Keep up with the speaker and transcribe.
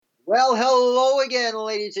Well, hello again,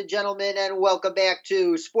 ladies and gentlemen, and welcome back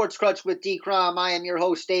to Sports Crunch with D. Crom. I am your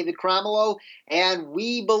host, David Cromwell, and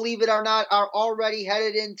we, believe it or not, are already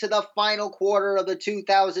headed into the final quarter of the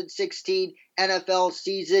 2016 NFL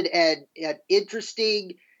season, and an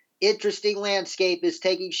interesting landscape is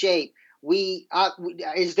taking shape.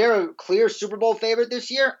 Is there a clear Super Bowl favorite this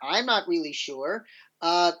year? I'm not really sure.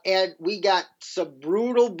 And we got some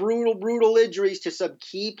brutal injuries to some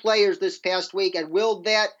key players this past week, and will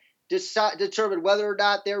that determine whether or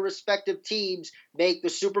not their respective teams make the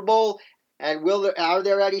Super Bowl? And are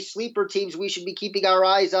there any sleeper teams we should be keeping our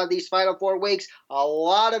eyes on these final 4 weeks? A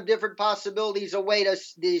lot of different possibilities await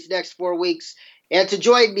us these next 4 weeks. And to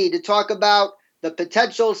join me to talk about the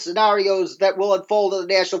potential scenarios that will unfold in the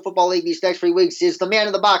National Football League these next 3 weeks is the man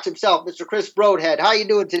in the box himself, Mr. Chris Broadhead. How are you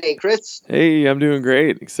doing today, Chris? Hey, I'm doing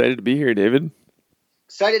great. Excited to be here, David.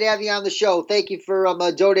 Excited to have you on the show. Thank you for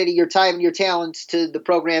donating your time and your talents to the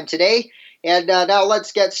program today. And now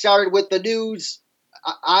let's get started with the news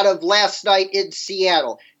out of last night in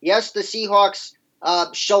Seattle. Yes, the Seahawks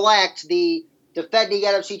shellacked the defending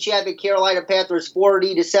NFC champion Carolina Panthers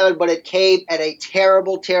 40-7, but it came at a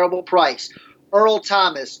terrible price. Earl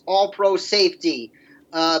Thomas, all-pro safety,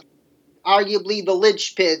 arguably the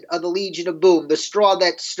linchpin of the Legion of Boom, the straw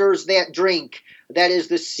that stirs that drink. That is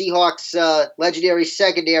the Seahawks' legendary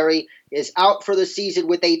secondary, is out for the season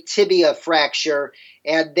with a tibia fracture,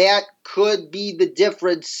 and that could be the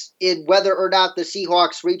difference in whether or not the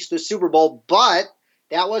Seahawks reach the Super Bowl. But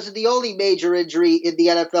that wasn't the only major injury in the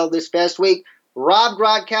NFL this past week. Rob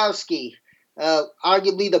Gronkowski,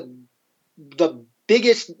 arguably the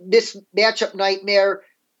biggest matchup nightmare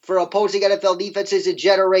for opposing NFL defenses in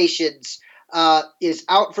generations, is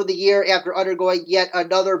out for the year after undergoing yet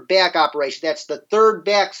another back operation. That's the third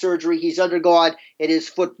back surgery he's undergone in his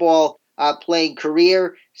football playing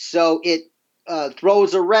career. So it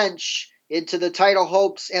throws a wrench into the title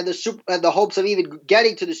hopes and the hopes of even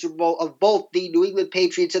getting to the Super Bowl of both the New England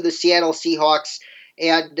Patriots and the Seattle Seahawks.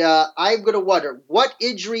 And I'm going to wonder, what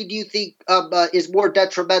injury do you think is more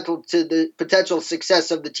detrimental to the potential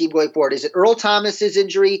success of the team going forward? Is it Earl Thomas's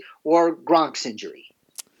injury or Gronk's injury?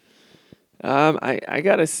 I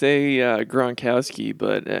gotta say Gronkowski,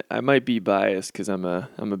 but I might be biased because I'm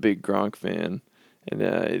a big Gronk fan,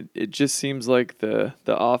 and it just seems like the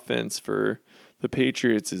offense for the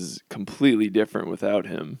Patriots is completely different without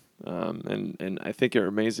him, and I think it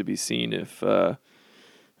remains to be seen if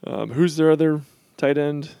who's their other tight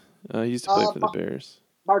end? He used to play for the Bears.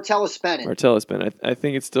 Martellus Bennett. I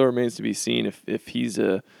think it still remains to be seen if he's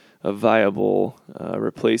a viable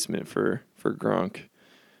replacement for Gronk.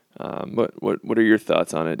 What are your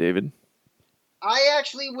thoughts on it, David? I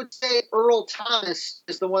actually would say Earl Thomas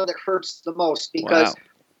is the one that hurts the most because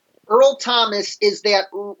Earl Thomas is that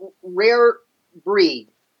rare breed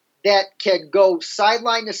that can go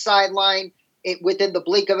sideline to sideline within the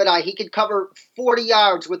blink of an eye. He can cover 40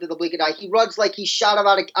 yards within the blink of an eye. He runs like he's shot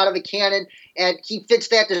out of a cannon, and he fits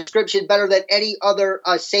that description better than any other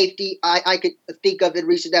safety I could think of in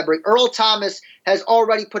recent memory. Earl Thomas has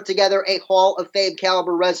already put together a Hall of Fame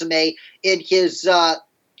caliber resume in his 7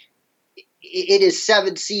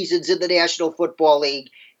 seasons in the National Football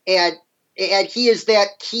League, and he is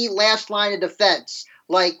that key last line of defense.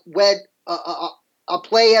 Like when a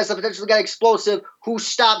play has the potential to get explosive, who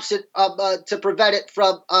stops it to prevent it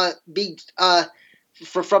from being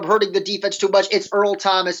from hurting the defense too much? It's Earl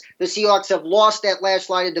Thomas. The Seahawks have lost that last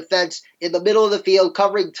line of defense in the middle of the field,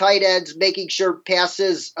 covering tight ends, making sure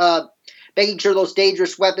passes, making sure those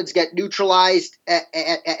dangerous weapons get neutralized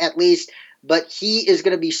at least. But he is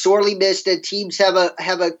going to be sorely missed, and teams have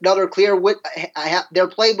another clear their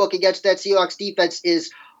playbook against that Seahawks defense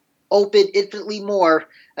is open infinitely more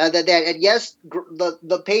than that. And yes,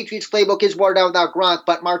 the Patriots playbook is more down without Gronk,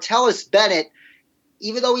 but Martellus Bennett,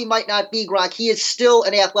 even though he might not be Gronk, he is still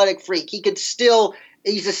an athletic freak. He's still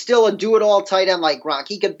a do-it-all tight end like Gronk.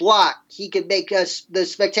 He can block. He can make the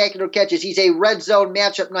spectacular catches. He's a red zone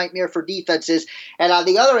matchup nightmare for defenses. And on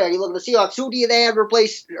the other hand, you look at the Seahawks, who do they have to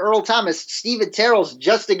replace Earl Thomas? Steven Terrell's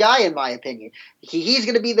just a guy, in my opinion. He's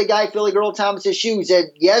going to be the guy filling Earl Thomas's shoes. And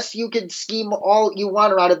yes, you can scheme all you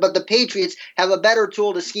want around it, but the Patriots have a better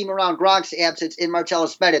tool to scheme around Gronk's absence in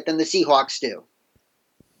Martellus Bennett than the Seahawks do.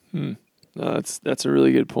 That's a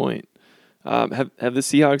really good point. Have the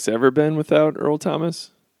Seahawks ever been without Earl Thomas?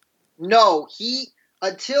 No,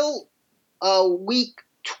 until week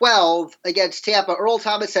 12 against Tampa, Earl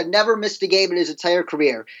Thomas had never missed a game in his entire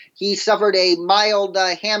career. He suffered a mild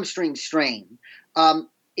hamstring strain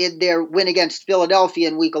in their win against Philadelphia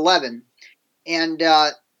in week 11. And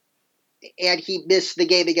he missed the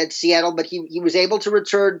game against Seattle, but he was able to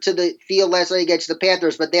return to the field last night against the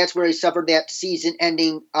Panthers, but that's where he suffered that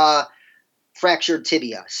season-ending fractured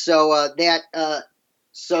tibia. So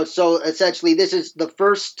so essentially, this is the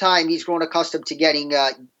first time he's grown accustomed to getting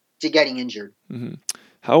injured. Mm-hmm.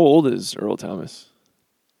 How old is Earl Thomas?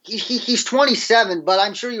 He's 27, but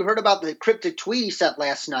I'm sure you heard about the cryptic tweet he sent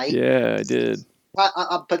last night. Yeah, I did.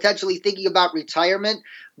 Potentially thinking about retirement,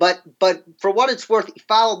 but for what it's worth, he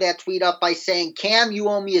followed that tweet up by saying, "Cam, you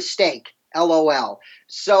owe me a steak, LOL."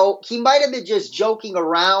 So he might have been just joking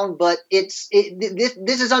around, but this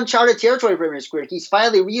is uncharted territory for him in his career. He's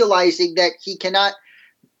finally realizing that he cannot,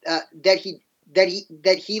 that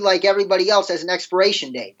he like everybody else has an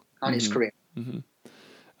expiration date on his career. Mm-hmm.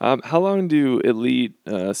 How long do elite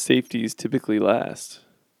safeties typically last?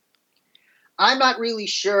 I'm not really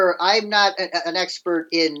sure. I'm not an expert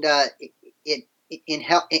in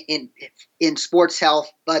sports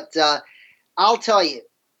health, but I'll tell you,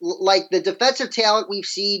 like the defensive talent we've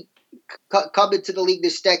seen come into the league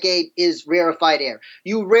this decade is rarefied air.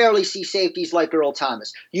 You rarely see safeties like Earl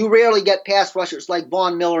Thomas. You rarely get pass rushers like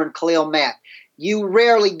Von Miller and Khalil Mack. You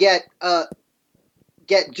rarely get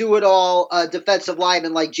do-it-all defensive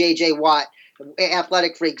linemen like J.J. Watt.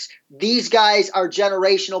 Athletic freaks. These guys are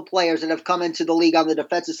generational players that have come into the league on the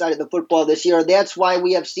defensive side of the football this year. That's why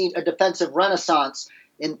we have seen a defensive renaissance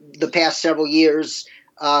in the past several years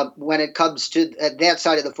when it comes to that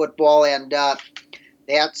side of the football, and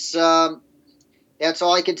that's all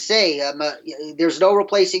I could say. There's no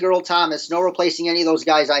replacing Earl Thomas, no replacing any of those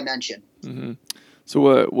guys I mentioned. Mm-hmm.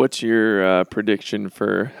 So what's your prediction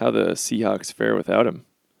for how the Seahawks fare without him?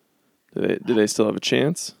 Do they still have a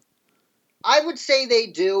chance? I would say they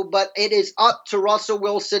do, but it is up to Russell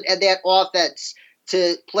Wilson and that offense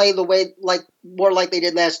to play the way more like they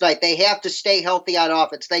did last night. They have to stay healthy on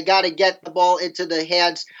offense. They got to get the ball into the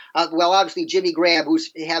hands of, obviously Jimmy Graham,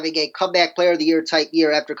 who's having a comeback player of the year type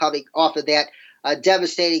year after coming off of that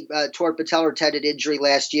devastating torn patellar tendon injury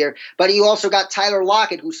last year. But you also got Tyler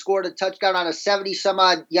Lockett, who scored a touchdown on a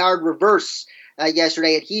 70-some-odd yard reverse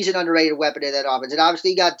yesterday, and he's an underrated weapon in that offense. And obviously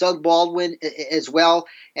you got Doug Baldwin as well,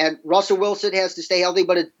 and Russell Wilson has to stay healthy,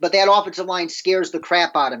 but that offensive line scares the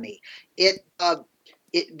crap out of me.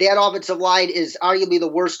 That offensive line is arguably the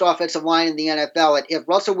worst offensive line in the NFL, and if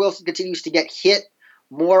Russell Wilson continues to get hit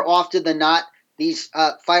more often than not these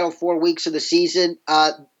final 4 weeks of the season,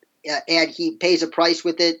 and he pays a price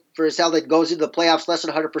with it for his health that goes into the playoffs less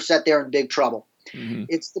than 100%, they're in big trouble. Mm-hmm.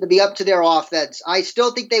 It's going to be up to their offense. I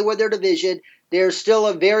still think they win their division. There's still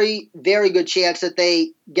a very, very good chance that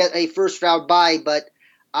they get a first-round bye, but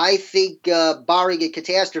I think barring a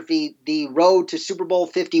catastrophe, the road to Super Bowl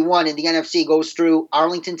 51 in the NFC goes through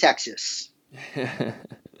Arlington, Texas.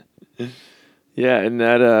 Yeah, and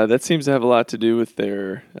that seems to have a lot to do with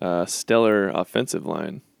their stellar offensive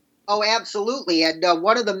line. Oh, absolutely. And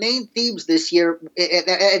one of the main themes this year,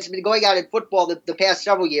 it's been going on in football the past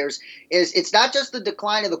several years, is it's not just the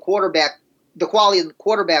decline of the quarterback, the quality of the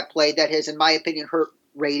quarterback play that has, in my opinion, hurt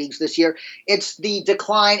ratings this year. It's the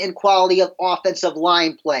decline in quality of offensive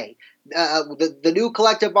line play. The new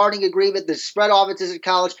collective bargaining agreement, the spread offenses in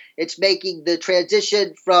college, it's making the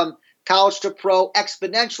transition from college to pro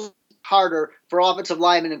exponentially harder for offensive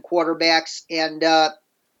linemen and quarterbacks, and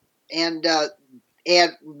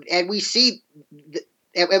we see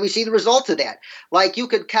the results of that. Like you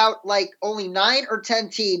could count like only 9 or 10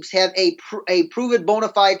 teams have a proven bona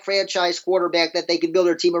fide franchise quarterback that they can build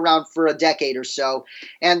their team around for a decade or so,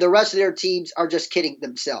 and the rest of their teams are just kidding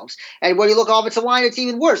themselves. And when you look at offensive line, it's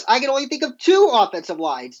even worse. I can only think of 2 offensive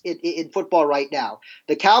lines in football right now: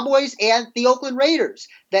 the Cowboys and the Oakland Raiders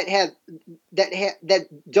that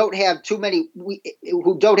don't have too many,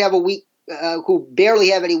 who don't have a weak. Who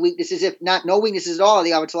barely have any weaknesses, if not no weaknesses at all on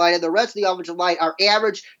the offensive line, and the rest of the offensive line are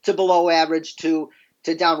average to below average to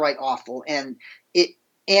downright awful. And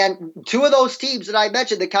 2 of those teams that I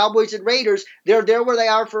mentioned, the Cowboys and Raiders, they're there where they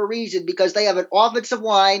are for a reason, because they have an offensive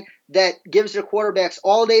line that gives their quarterbacks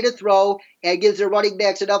all day to throw and gives their running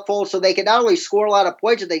backs enough holes so they can not only score a lot of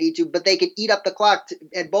points if they need to, but they can eat up the clock.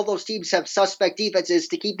 And both those teams have suspect defenses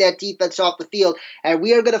to keep that defense off the field. And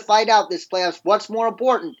we are going to find out this playoffs what's more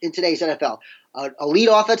important in today's NFL: an elite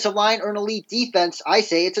offensive line or an elite defense. I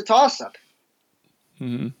say it's a toss-up.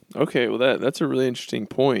 Mm-hmm. Okay, well that's a really interesting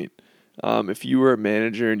point. If you were a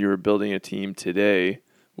manager and you were building a team today,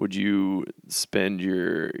 would you spend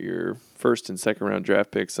your first and second round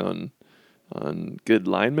draft picks on good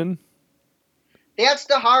linemen? That's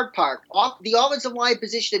the hard part. The offensive line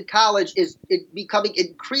position in college is becoming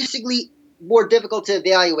increasingly more difficult to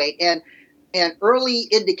evaluate, and early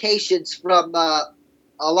indications from a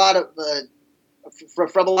lot of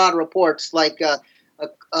from a lot of reports,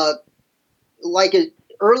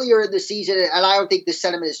 earlier in the season, and I don't think the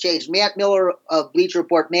sentiment has changed. Matt Miller of Bleacher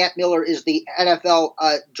Report. Matt Miller is the NFL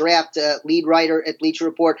draft lead writer at Bleacher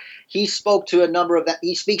Report. He spoke to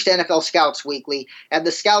he speaks to NFL scouts weekly, and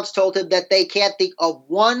the scouts told him that they can't think of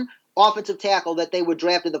one offensive tackle that they would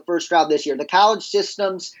draft in the first round this year. The college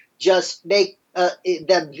systems just make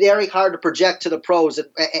them very hard to project to the pros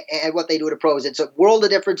and what they do to pros. It's a world of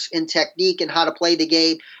difference in technique and how to play the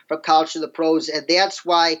game from college to the pros, and that's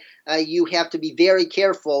why you have to be very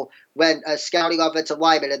careful when scouting offensive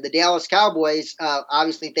linemen. And the Dallas Cowboys,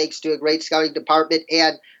 obviously thanks to a great scouting department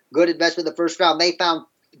and good investment in the first round,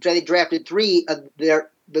 they drafted three of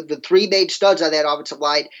the three main studs on that offensive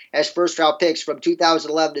line as first-round picks from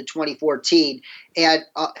 2011 to 2014. And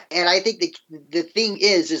I think the thing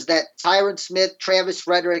is that Tyron Smith, Travis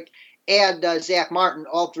Frederick, and Zach Martin,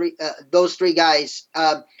 those three guys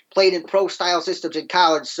played in pro-style systems in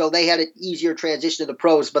college, so they had an easier transition to the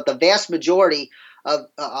pros. But the vast majority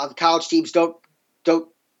of college teams do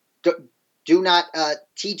not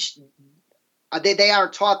teach. They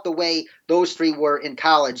aren't taught the way those three were in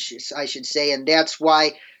college, I should say, and that's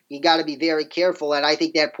why you got to be very careful. And I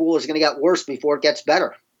think that pool is going to get worse before it gets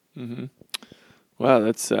better. Mm-hmm. Wow,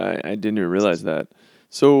 that's I didn't even realize that.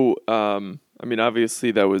 So,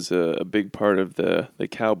 obviously that was a big part of the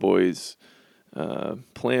Cowboys'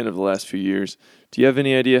 plan of the last few years. Do you have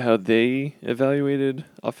any idea how they evaluated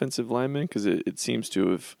offensive linemen? Because it seems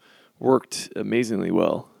to have worked amazingly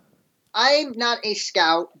well. I'm not a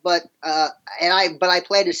scout, but I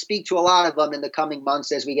plan to speak to a lot of them in the coming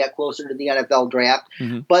months as we get closer to the NFL draft.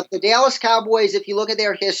 Mm-hmm. But the Dallas Cowboys, if you look at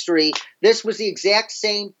their history, this was the exact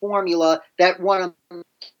same formula that won them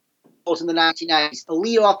in the 1990s.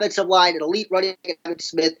 Elite offensive line, an elite running back,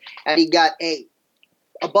 Smith, and he got a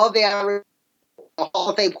above average Hall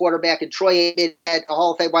of Fame quarterback in Troy Aikman, and a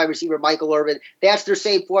Hall of Fame wide receiver Michael Irvin. That's their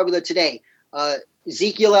same formula today.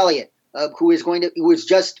 Ezekiel Elliott,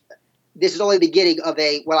 this is only the beginning of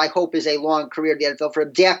what I hope is a long career in the NFL for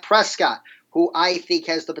him. Dak Prescott, who I think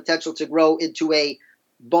has the potential to grow into a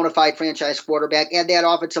bona fide franchise quarterback, and that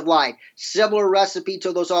offensive line. Similar recipe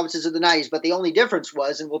to those offenses in the 90s, but the only difference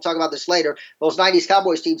was, and we'll talk about this later, those 90s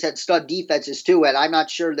Cowboys teams had stud defenses too, and I'm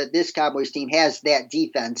not sure that this Cowboys team has that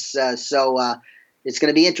defense, so it's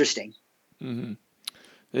going to be interesting. Mm-hmm.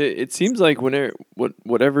 It seems like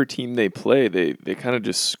whatever team they play, they kind of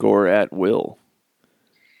just score at will.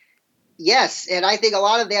 Yes, and I think a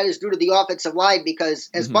lot of that is due to the offensive line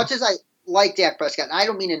because as much as I like Dak Prescott, I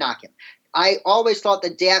don't mean to knock him, I always thought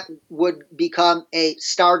that Dak would become a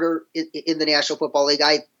starter in the National Football League.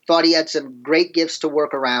 I thought he had some great gifts to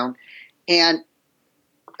work around.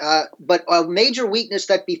 But a major weakness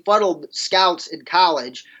that befuddled scouts in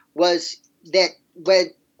college was that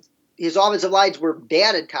when his offensive lines were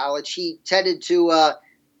bad in college, he tended to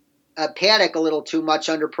panic a little too much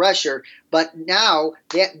under pressure, but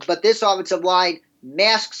this offensive line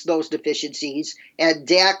masks those deficiencies, and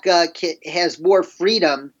Dak has more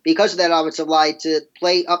freedom because of that offensive line to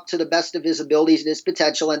play up to the best of his abilities and his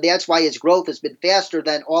potential, and that's why his growth has been faster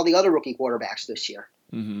than all the other rookie quarterbacks this year.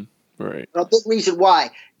 Mm-hmm. Right. A big reason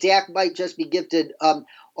why Dak might just be gifted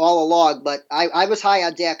all along, but I was high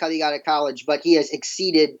on Dak coming out of college, but he has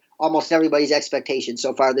exceeded almost everybody's expectations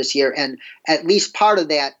so far this year, and at least part of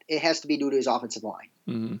that it has to be due to his offensive line.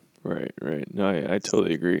 Mm-hmm. Right. No, I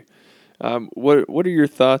totally agree. What are your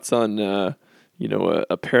thoughts on a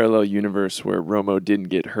parallel universe where Romo didn't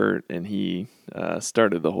get hurt and he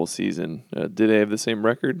started the whole season? Did they have the same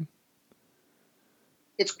record?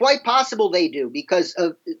 It's quite possible they do because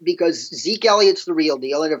Zeke Elliott's the real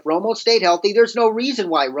deal, and if Romo stayed healthy, there's no reason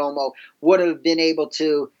why Romo would have been able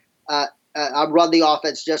to run the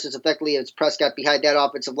offense just as effectively as Prescott behind that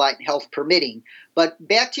offensive line, health permitting. But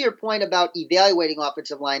back to your point about evaluating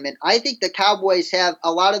offensive linemen, I think the Cowboys have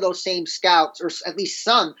a lot of those same scouts, or at least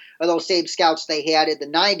some of those same scouts they had in the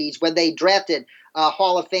 90s when they drafted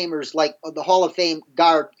Hall of Famers like the Hall of Fame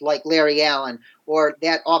guard like Larry Allen, or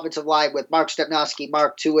that offensive line with Mark Stepnoski,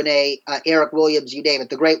 Mark Tuinei, Eric Williams, you name it,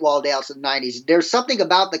 the great Waldales in the 90s. There's something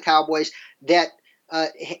about the Cowboys that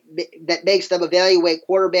makes them evaluate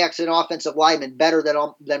quarterbacks and offensive linemen better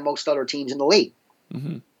than most other teams in the league.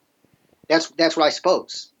 Mm-hmm. That's what I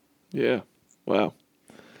suppose. Yeah. Wow.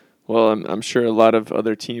 Well, I'm sure a lot of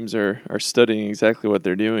other teams are studying exactly what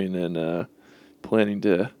they're doing and planning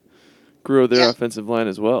to grow their offensive line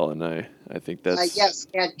as well. And I think that's yes.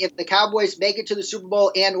 And if the Cowboys make it to the Super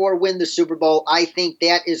Bowl and or win the Super Bowl, I think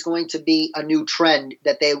that is going to be a new trend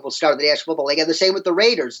that they will start in the National Football League. And the same with the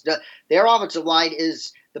Raiders. Their offensive line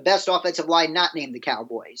is the best offensive line not named the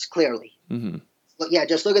Cowboys, clearly. Mm-hmm.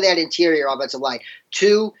 just look at that interior offensive line.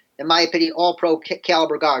 2, in my opinion, all-pro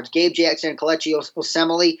caliber guards. Gabe Jackson, Kelechi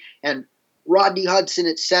Osemele, and Rodney Hudson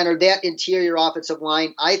at center. That interior offensive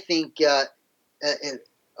line, I think, the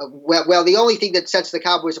only thing that sets the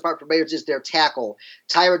Cowboys apart from Raiders is their tackle.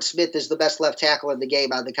 Tyron Smith is the best left tackle in the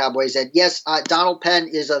game on the Cowboys. And yes, Donald Penn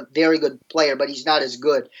is a very good player, but he's not as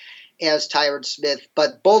good as Tyron Smith.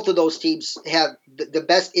 But both of those teams have the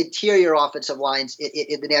best interior offensive lines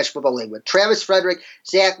in the National Football League. With Travis Frederick,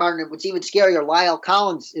 Zach Martin, and what's even scarier, Lyle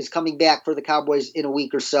Collins is coming back for the Cowboys in a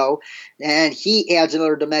week or so. And he adds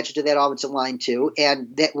another dimension to that offensive line too.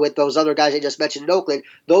 And with those other guys I just mentioned in Oakland,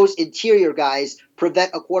 those interior guys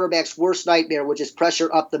prevent a quarterback's worst nightmare, which is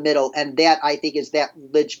pressure up the middle. And that, I think, is that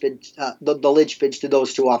linchpin, the linchpin to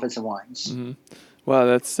those two offensive lines. Mm-hmm. Wow,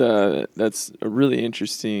 that's a really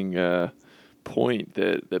interesting point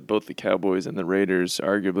that both the Cowboys and the Raiders,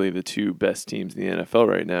 arguably the two best teams in the NFL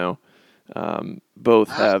right now, both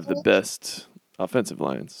have the best offensive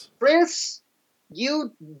lines. Chris,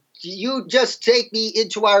 you just take me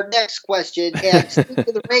into our next question. And speaking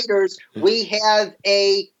of the Raiders, we have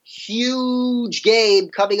a huge game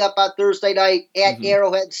coming up on Thursday night at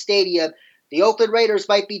Arrowhead Stadium. The Oakland Raiders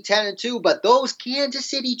might be 10-2, but those Kansas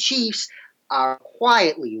City Chiefs are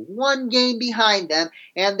quietly one game behind them,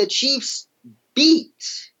 and the Chiefs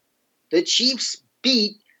beat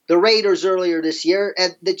the Raiders earlier this year,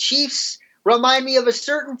 and the Chiefs remind me of a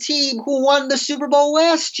certain team who won the Super Bowl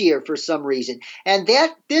last year for some reason. And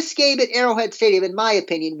this game at Arrowhead Stadium, in my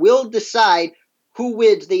opinion, will decide who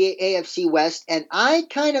wins the AFC West, and I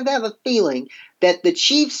kind of have a feeling that the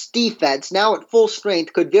Chiefs' defense, now at full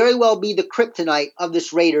strength, could very well be the kryptonite of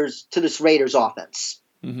this Raiders offense.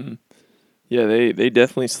 Mm-hmm. Yeah, they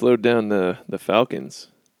definitely slowed down the Falcons.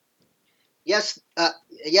 Yes,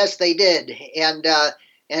 they did,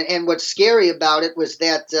 and what's scary about it was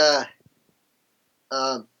that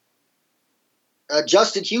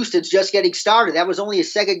Justin Houston's just getting started. That was only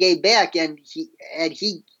his second game back, and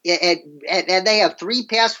they have 3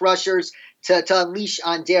 pass rushers to unleash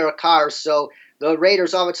on Derek Carr. So the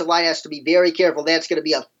Raiders' offensive line has to be very careful. That's going to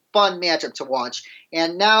be a fun matchup to watch.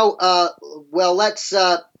 And now, let's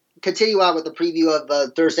continue on with the preview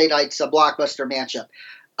of Thursday night's blockbuster matchup.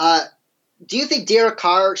 Do you think Derek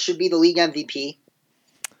Carr should be the league MVP?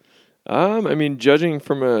 I mean, judging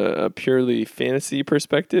from a purely fantasy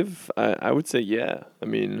perspective, I would say yeah. I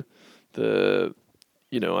mean, I'm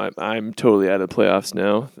totally out of the playoffs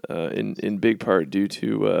now, in big part due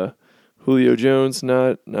to Julio Jones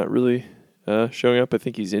not really showing up. I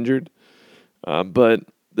think he's injured. But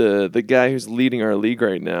the guy who's leading our league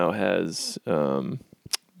right now has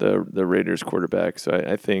the Raiders quarterback, so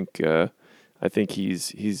I think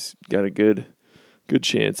he's got a good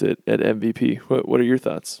chance at MVP. What are your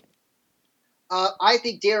thoughts? I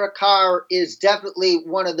think Derek Carr is definitely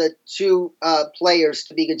one of the 2 players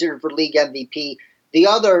to be considered for league MVP. The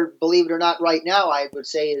other, believe it or not, right now, I would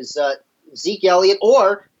say is Zeke Elliott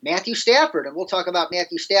or Matthew Stafford, and we'll talk about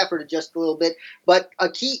Matthew Stafford in just a little bit. But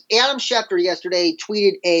Adam Schefter yesterday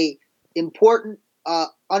tweeted a important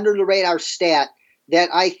under the radar stat that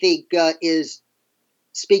I think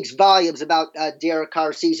speaks volumes about Derek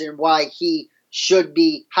Carr's season and why he should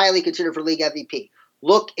be highly considered for league MVP.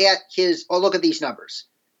 Look at these numbers.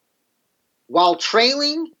 While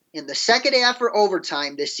trailing in the second half for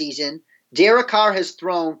overtime this season, Derek Carr has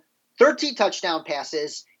thrown 13 touchdown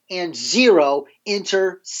passes and 0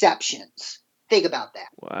 interceptions. Think about that.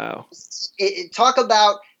 Wow. Talk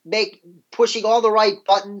about pushing all the right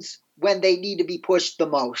buttons when they need to be pushed the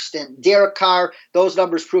most. And Derek Carr, those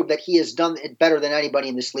numbers prove that he has done it better than anybody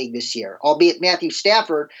in this league this year, albeit Matthew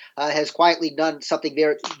Stafford has quietly done something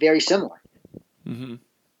very, very similar. Mm-hmm.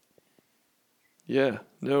 Yeah.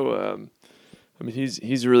 No. I mean,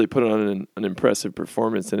 he's really put on an impressive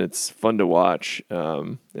performance, and it's fun to watch.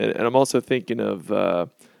 And I'm also thinking of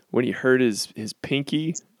when he hurt his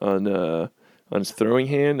pinky on his throwing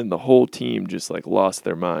hand, and the whole team just lost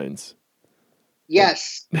their minds.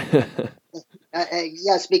 Yes.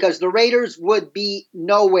 Yes, because the Raiders would be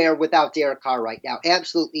nowhere without Derek Carr right now.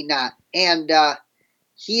 Absolutely not. And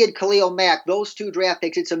he and Khalil Mack, those 2 draft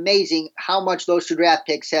picks, it's amazing how much those 2 draft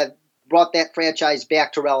picks have brought that franchise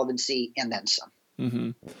back to relevancy and then some.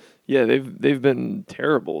 Mm-hmm. Yeah, they've been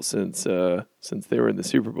terrible since they were in the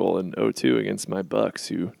Super Bowl in 2002 against my Bucks,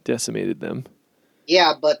 who decimated them.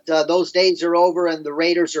 Yeah, but those days are over, and the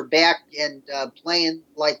Raiders are back and playing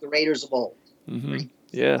like the Raiders of old. Mm-hmm.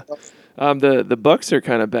 Yeah, the Bucks are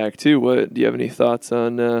kind of back too. What do you have any thoughts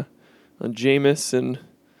on Jameis and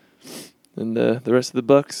the rest of the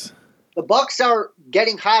Bucks? The Bucks are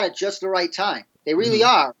getting hot at just the right time. They really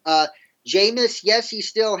are. Jameis, yes, he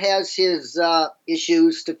still has his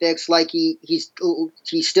issues to fix. Like he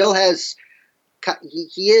still has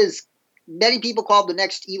he is. Many people call him the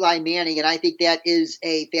next Eli Manning, and I think that is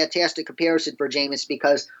a fantastic comparison for Jameis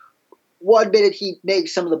because one minute he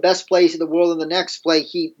makes some of the best plays in the world, and the next play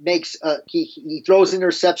he makes he throws an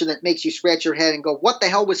interception that makes you scratch your head and go, "What the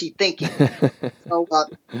hell was he thinking?" So,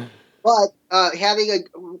 but having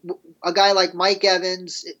a guy like Mike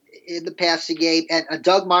Evans in the passing game and a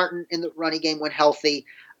Doug Martin in the running game when healthy,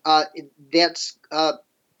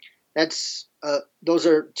 those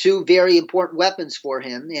are two very important weapons for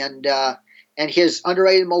him, and his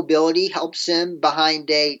underrated mobility helps him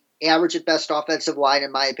behind a average at best offensive line,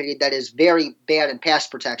 in my opinion, that is very bad in pass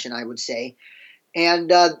protection, I would say.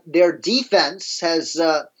 And their defense has,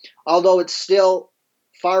 although it's still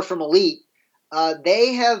far from elite,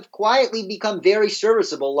 they have quietly become very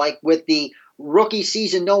serviceable, like with the rookie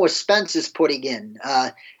season Noah Spence is putting in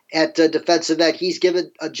at defensive end. He's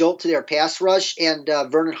given a jolt to their pass rush, and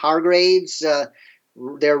Vernon Hargraves,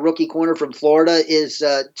 their rookie corner from Florida, is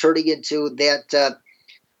turning into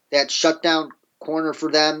that shutdown corner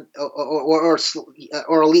for them, or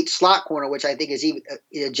elite slot corner, which I think is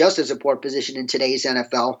even just as important position in today's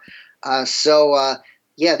NFL.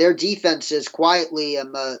 Their defense has quietly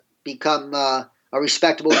become a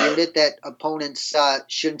respectable unit that opponents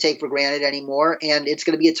shouldn't take for granted anymore, and it's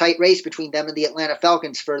going to be a tight race between them and the Atlanta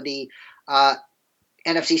Falcons for the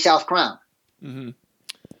NFC South crown. Mm-hmm.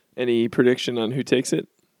 Any prediction on who takes it?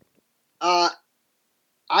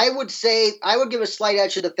 I would give a slight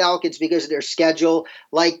edge to the Falcons because of their schedule.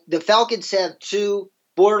 Like, the Falcons have two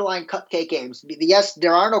borderline cupcake games. Yes,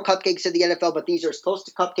 there are no cupcakes in the NFL, but these are as close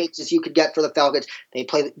to cupcakes as you could get for the Falcons. They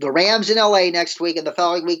play the Rams in LA next week, and the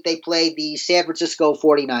following week they play the San Francisco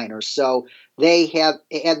 49ers. So they have,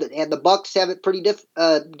 and the Bucs have it pretty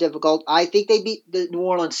difficult. I think they beat the New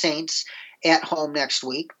Orleans Saints at home next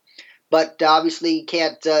week. But obviously, you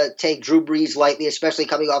can't take Drew Brees lightly, especially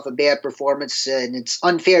coming off a bad performance. And it's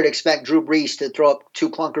unfair to expect Drew Brees to throw up two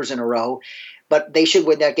clunkers in a row. But they should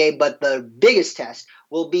win that game. But the biggest test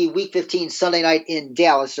will be Week 15 Sunday night in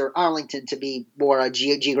Dallas, or Arlington to be more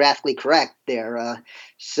geographically correct there.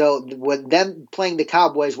 So when them playing the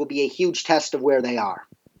Cowboys will be a huge test of where they are.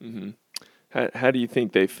 Mm-hmm. How do you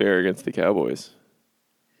think they fare against the Cowboys?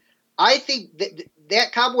 I think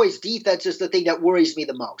that Cowboys defense is the thing that worries me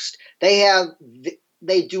the most. They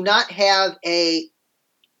do not have a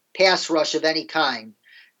pass rush of any kind,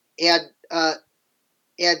 and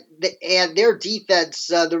their defense.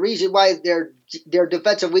 The reason why their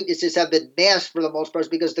defensive weaknesses have been masked for the most part is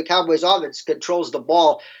because the Cowboys offense controls the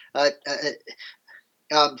ball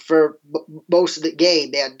for most of the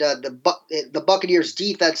game, and the Buccaneers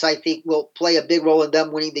defense, I think, will play a big role in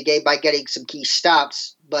them winning the game by getting some key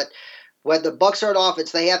stops. But when the Bucs are on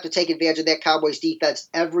offense, they have to take advantage of that Cowboys defense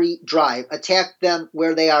every drive, attack them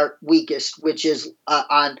where they are weakest, which is in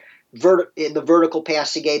the vertical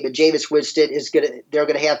passing game. And Jameis Winston they're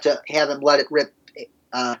gonna have to have him let it rip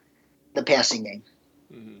the passing game.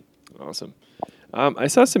 Mm-hmm. Awesome. I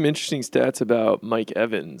saw some interesting stats about Mike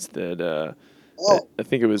Evans that I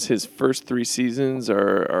think it was his first 3 seasons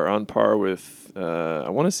are on par with I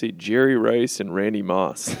want to say Jerry Rice and Randy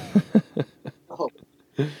Moss.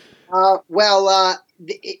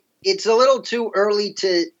 It's a little too early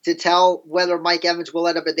to tell whether Mike Evans will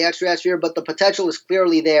end up in that draft year, but the potential is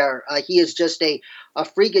clearly there. He is just a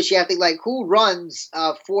freakish athlete. Like, who runs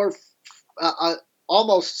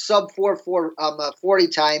almost sub 4.4 40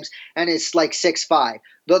 times and is like 6'5"?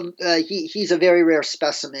 He's a very rare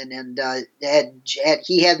specimen, and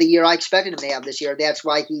he had the year I expected him to have this year. That's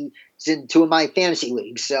why he's in 2 of my fantasy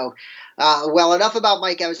leagues. So, enough about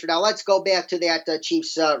Mike Evans for now. Let's go back to that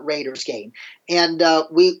Chiefs Raiders game, and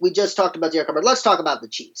we just talked about Derek Carr. Let's talk about the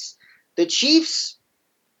Chiefs. The Chiefs,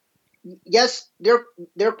 yes,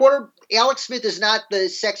 their quarter Alex Smith is not the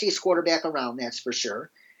sexiest quarterback around. That's for sure.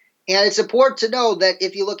 And it's important to know that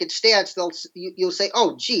if you look at stats, you'll say,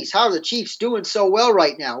 oh, geez, how are the Chiefs doing so well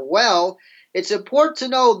right now? Well, it's important to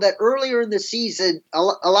know that earlier in the season, a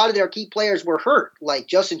lot of their key players were hurt. Like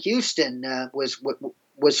Justin Houston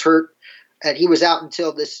was hurt, and he was out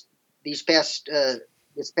until this past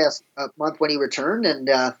month when he returned. And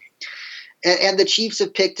the Chiefs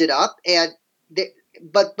have picked it up.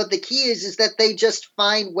 But the key is that they just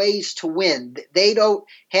find ways to win. They don't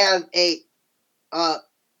have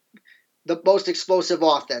the most explosive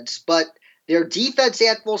offense, but their defense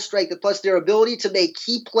at full strength, plus their ability to make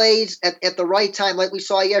key plays at the right time, like we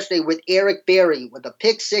saw yesterday with Eric Berry, with the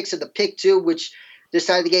pick 6 and the pick 2, which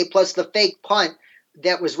decided the game, plus the fake punt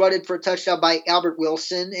that was run in for a touchdown by Albert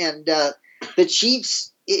Wilson. And the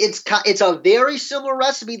Chiefs, it's a very similar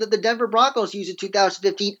recipe that the Denver Broncos used in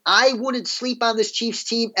 2015. I wouldn't sleep on this Chiefs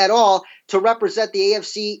team at all to represent the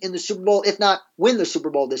AFC in the Super Bowl, if not win the Super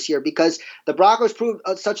Bowl this year, because the Broncos proved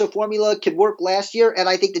such a formula could work last year, and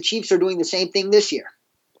I think the Chiefs are doing the same thing this year.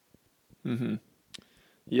 Mm-hmm.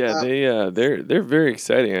 Yeah, they're very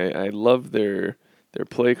exciting. I love their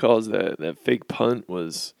play calls. That fake punt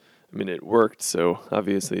was, I mean, it worked. So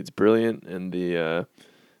obviously it's brilliant, and the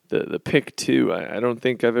pick too. I don't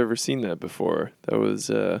think I've ever seen that before. That was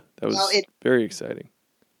very exciting.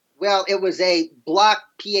 Well, it was a block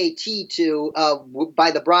PAT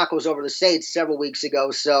by the Broncos over the Saints several weeks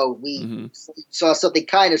ago. So we saw something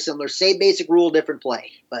kind of similar. Same basic rule, different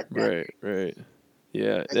play. But right.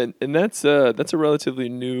 Yeah, and that's a relatively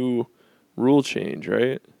new rule change,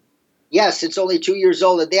 right? Yes, it's only 2 years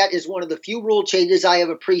old, and that is one of the few rule changes I have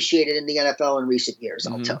appreciated in the NFL in recent years.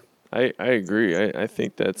 I'll tell you. I agree. I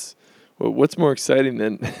think that's what's more exciting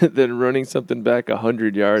than than running something back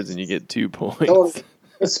 100 yards and you get 2 points. Totally.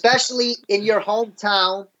 Especially in your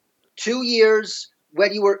hometown, 2 years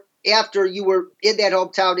when you were in that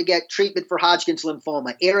hometown to get treatment for Hodgkin's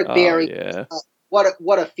lymphoma. Eric Berry. Yeah.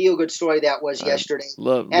 What a feel good story that was yesterday.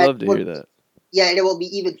 Love to hear that. Yeah, and it will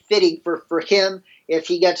be even fitting for him if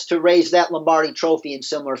he gets to raise that Lombardi Trophy in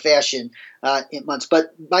similar fashion in months.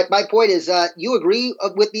 But my point is, you agree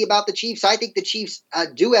with me about the Chiefs? I think the Chiefs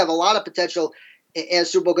do have a lot of potential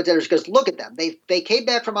as Super Bowl contenders because look at them. They came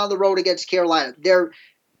back from on the road against Carolina.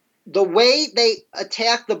 The way they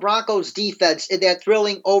attacked the Broncos defense in that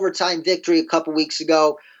thrilling overtime victory a couple weeks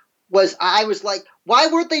ago I was like, why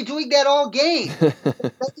weren't they doing that all game? They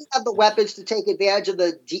have the weapons to take advantage of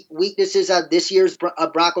the weaknesses of this year's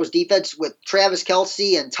Broncos defense with Travis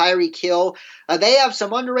Kelce and Tyreek Hill. They have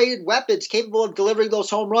some underrated weapons capable of delivering those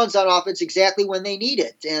home runs on offense exactly when they need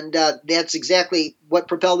it. And that's exactly what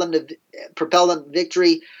propelled them to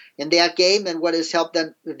victory in that game and what has helped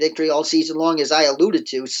them victory all season long, as I alluded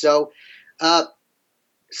to. So I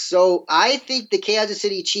think the Kansas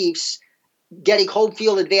City Chiefs getting home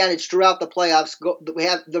field advantage throughout the playoffs, we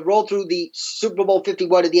have the roll through the Super Bowl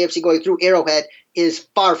 51 of the AFC going through Arrowhead is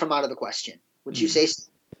far from out of the question. Would you say so?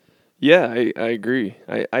 Yeah, I agree.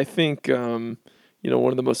 I think one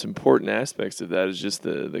of the most important aspects of that is just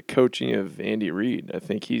the coaching of Andy Reid. I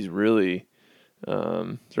think he's really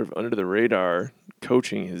sort of under the radar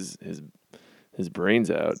coaching his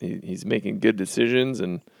brains out. He's making good decisions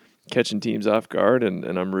and catching teams off guard,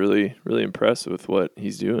 and I'm really, really impressed with what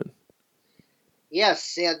he's doing.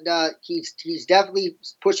 Yes, and he's definitely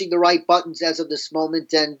pushing the right buttons as of this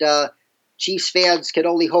moment, and Chiefs fans can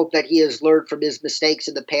only hope that he has learned from his mistakes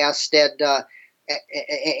in the past, and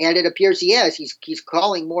it appears he has. He's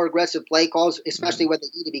calling more aggressive play calls, especially when they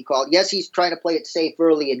need to be called. Yes, he's trying to play it safe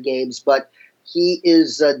early in games, but he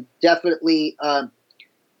is definitely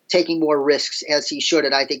taking more risks as he should,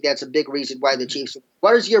 and I think that's a big reason why the Chiefs.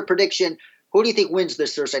 What is your prediction? Who do you think wins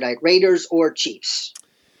this Thursday night, Raiders or Chiefs?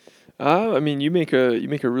 I mean, you make a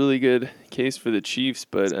really good case for the Chiefs,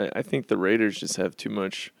 but I think the Raiders just have too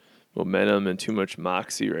much momentum and too much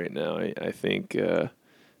moxie right now. I think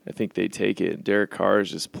they take it. Derek Carr is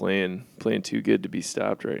just playing too good to be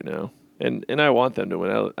stopped right now, and I want them to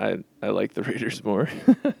win. I like the Raiders more.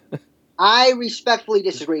 I respectfully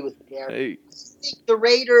disagree with you, Derek. Hey. I think the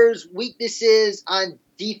Raiders' weaknesses on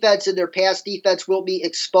defense and their pass defense will be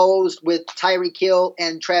exposed with Tyreek Hill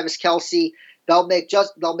and Travis Kelce. They'll make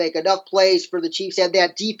enough plays for the Chiefs and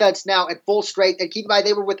that defense now at full strength. And keep in mind,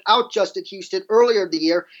 they were without Justin Houston earlier in the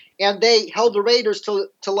year, and they held the Raiders to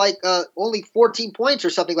only 14 points or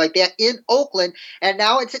something like that in Oakland. And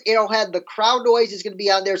now it's at Arrowhead. The crowd noise is going to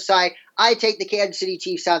be on their side. I take the Kansas City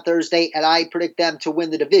Chiefs on Thursday, and I predict them to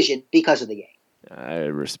win the division because of the game. I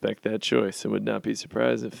respect that choice. I would not be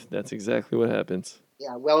surprised if that's exactly what happens.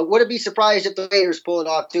 Yeah, well, it wouldn't be surprised if the Raiders pull it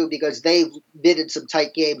off, too, because they've been in some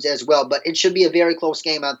tight games as well. But it should be a very close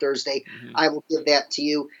game on Thursday. Mm-hmm. I will give that to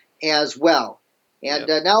you as well. And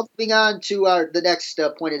now moving on to the next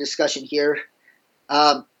point of discussion here.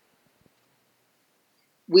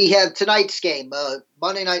 We have tonight's game,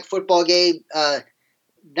 Monday Night Football game.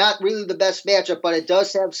 Not really the best matchup, but it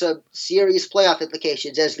does have some serious playoff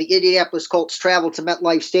implications as the Indianapolis Colts travel to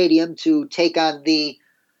MetLife Stadium to take on the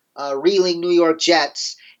reeling New York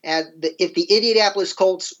Jets. And if the Indianapolis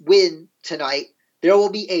Colts win tonight, there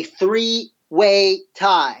will be a 3-way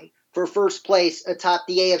tie for first place atop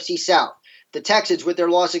the AFC South. The Texans, with their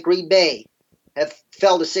loss at Green Bay, have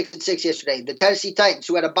fell to 6-6 yesterday. The Tennessee Titans,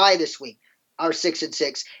 who had a bye this week, are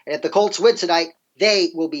 6-6. And if the Colts win tonight,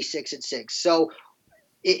 they will be 6-6. So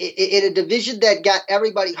in a division that got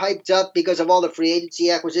everybody hyped up because of all the free agency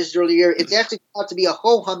acquisitions earlier, it's actually about to be a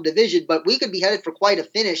ho-hum division, but we could be headed for quite a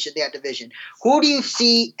finish in that division. Who do you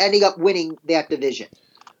see ending up winning that division?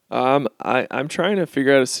 I'm trying to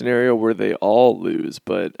figure out a scenario where they all lose,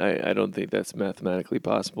 but I don't think that's mathematically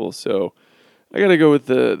possible. So I got to go with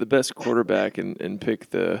the best quarterback and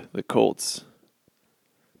pick the Colts.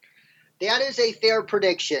 That is a fair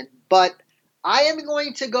prediction, but I am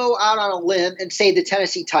going to go out on a limb and say the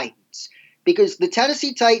Tennessee Titans, because the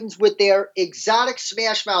Tennessee Titans, with their exotic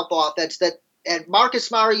smash mouth offense and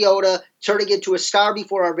Marcus Mariota turning into a star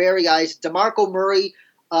before our very eyes, DeMarco Murray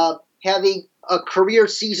having a career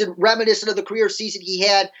season reminiscent of the career season he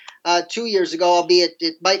had 2 years ago, albeit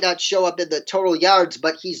it might not show up in the total yards,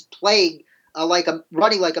 but he's playing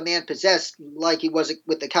running like a man possessed, like he was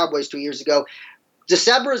with the Cowboys 2 years ago.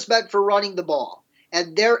 December is meant for running the ball,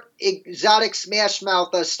 and their exotic smash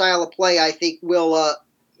mouth style of play, I think, will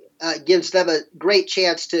gives them a great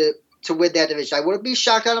chance to win that division. I wouldn't be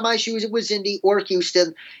shocked out of my shoes if it was Indy or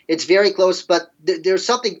Houston. It's very close, but there's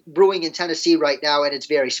something brewing in Tennessee right now, and it's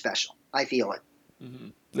very special. I feel it. Mm-hmm.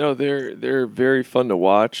 No, they're very fun to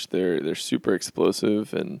watch. They're super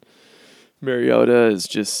explosive, and Mariota is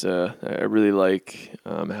just I really like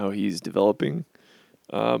how he's developing.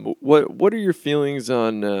 What are your feelings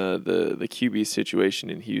on the QB situation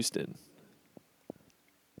in Houston?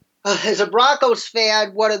 As a Broncos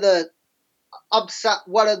fan, one of the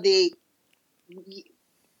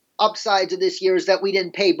upsides of this year is that we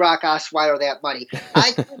didn't pay Brock Osweiler that money.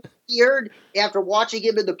 I feared after watching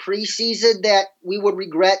him in the preseason that we would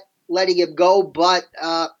regret letting him go, but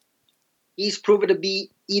he's proven to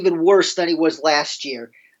be even worse than he was last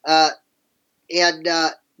year.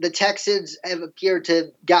 The Texans have appeared to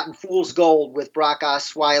have gotten fool's gold with Brock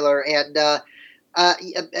Osweiler. And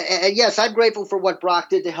yes, I'm grateful for what Brock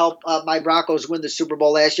did to help my Broncos win the Super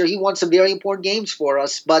Bowl last year. He won some very important games for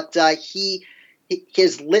us, but his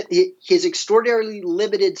extraordinarily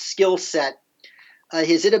limited skill set,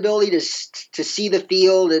 his inability to see the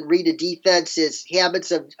field and read the defense, his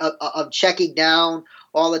habits of checking down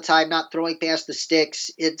all the time, not throwing past the sticks,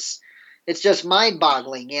 it's just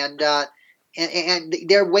mind-boggling. And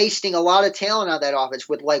they're wasting a lot of talent on that offense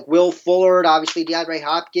with like Will Fuller, obviously DeAndre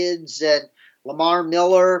Hopkins, and Lamar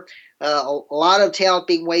Miller. A lot of talent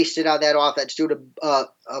being wasted on that offense due to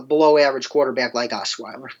a below-average quarterback like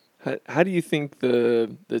Osweiler. How do you think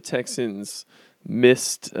the Texans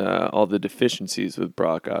missed all the deficiencies with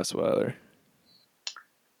Brock Osweiler?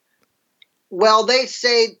 Well, they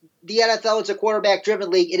say the NFL is a quarterback-driven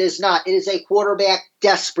league. It is not. It is a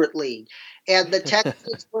quarterback-desperate league. And the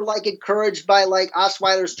Texans were encouraged by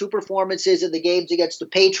Osweiler's two performances in the games against the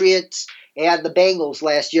Patriots and the Bengals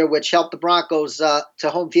last year, which helped the Broncos to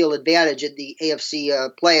home field advantage in the AFC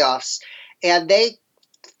playoffs. And they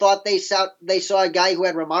thought they saw a guy who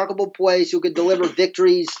had remarkable poise, who could deliver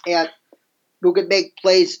victories, and who could make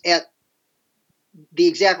plays at the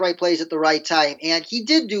exact right plays at the right time. And he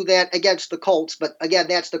did do that against the Colts, but again,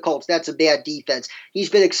 that's the Colts. That's a bad defense. He's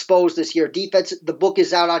been exposed this year. Defense, the book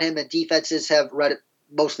is out on him, and defenses have read it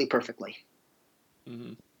mostly perfectly.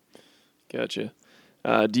 Mm-hmm. Gotcha.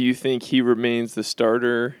 Do you think he remains the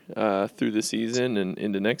starter through the season and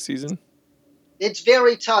into next season? It's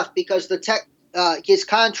very tough because his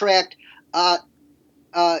contract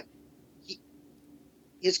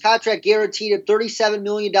his contract guaranteed him $37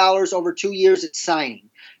 million over 2 years at signing.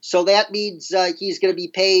 So that means he's going to be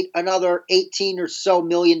paid another $18 or so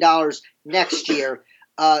million next year.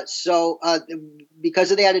 So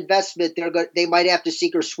because of that investment, they might have to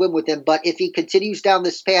sink or swim with him. But if he continues down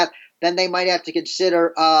this path, then they might have to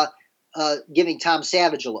consider giving Tom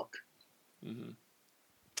Savage a look. Mm-hmm.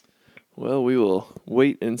 Well, we will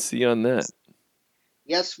wait and see on that.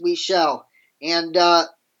 Yes, we shall. And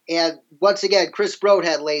once again, Chris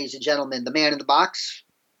Broadhead, ladies and gentlemen, the man in the box,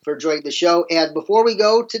 for joining the show. And before we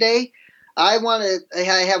go today, I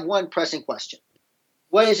have one pressing question.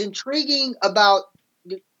 What is intriguing about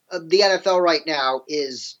the NFL right now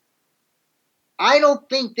is I don't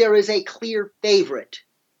think there is a clear favorite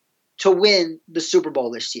to win the Super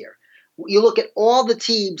Bowl this year. You look at all the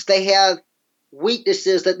teams, they have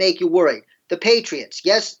weaknesses that make you worry. The Patriots,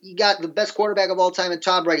 yes, you got the best quarterback of all time in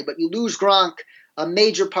Tom Brady, but you lose Gronk, a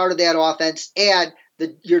major part of that offense, and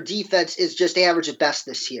your defense is just average at best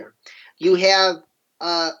this year. You have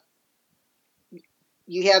the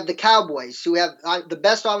Cowboys, who have the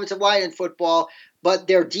best offensive line in football, but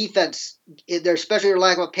their defense, especially their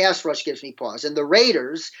lack of a pass rush, gives me pause. And the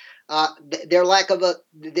Raiders, their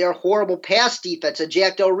horrible pass defense and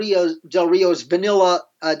Jack Del Rio's vanilla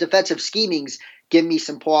defensive schemings give me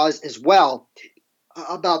some pause as well.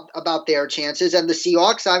 about their chances. And the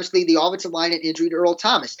Seahawks, obviously, the offensive line and injury to Earl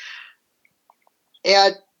Thomas.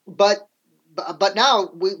 And but now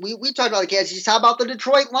we talked about the Kansas City. How about the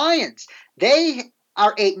Detroit Lions? They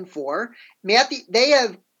are 8-4. Matthew, they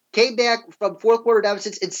have came back from fourth quarter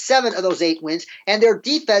deficits in 7 of those 8 wins, and their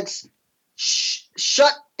defense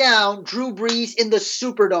shut down Drew Brees in the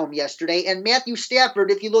Superdome yesterday. And Matthew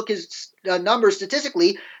Stafford, if you look his numbers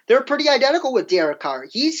statistically, they're pretty identical with Derek Carr.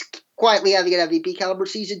 He's quietly having an MVP caliber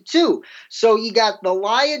season too. So you got the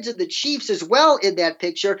Lions and the Chiefs as well in that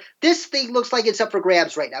picture. This thing looks like it's up for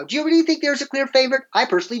grabs right now. Do you really think there's a clear favorite? I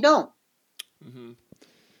personally don't.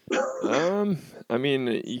 I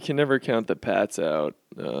mean, you can never count the Pats out.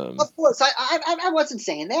 Of course, I wasn't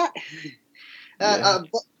saying that.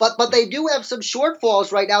 But they do have some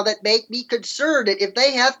shortfalls right now that make me concerned. If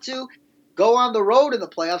they have to go on the road in the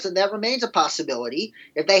playoffs, and that remains a possibility,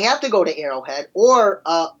 if they have to go to Arrowhead or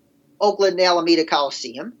Oakland Alameda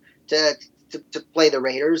Coliseum to play the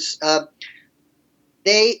Raiders,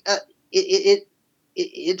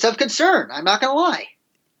 it's of concern. I'm not going to lie.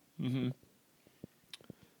 Mm-hmm.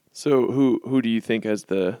 So who do you think has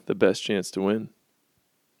the best chance to win?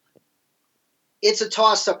 It's a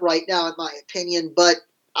toss-up right now, in my opinion, but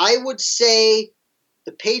I would say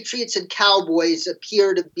the Patriots and Cowboys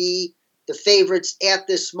appear to be the favorites at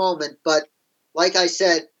this moment. But like I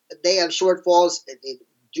said, they have shortfalls.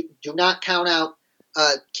 Do not count out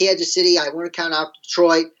Kansas City. I wouldn't count out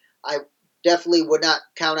Detroit. I definitely would not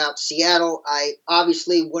count out Seattle. I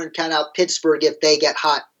obviously wouldn't count out Pittsburgh if they get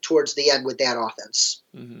hot towards the end with that offense.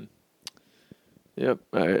 Mm-hmm. Yep,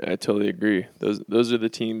 I totally agree. Those are the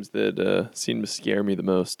teams that seem to scare me the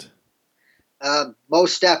most.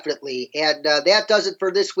 Most definitely. And that does it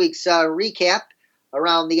for this week's recap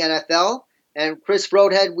around the NFL. And Chris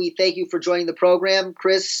Broadhead, we thank you for joining the program,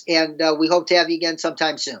 Chris, and we hope to have you again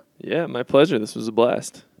sometime soon. Yeah, my pleasure. This was a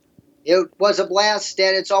blast. It was a blast,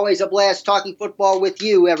 and it's always a blast talking football with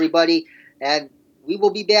you, everybody. And we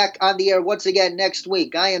will be back on the air once again next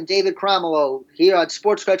week. I am David Cromwell here on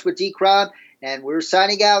Sports Crutch with D. Crom, and we're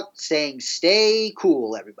signing out saying stay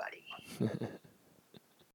cool, everybody.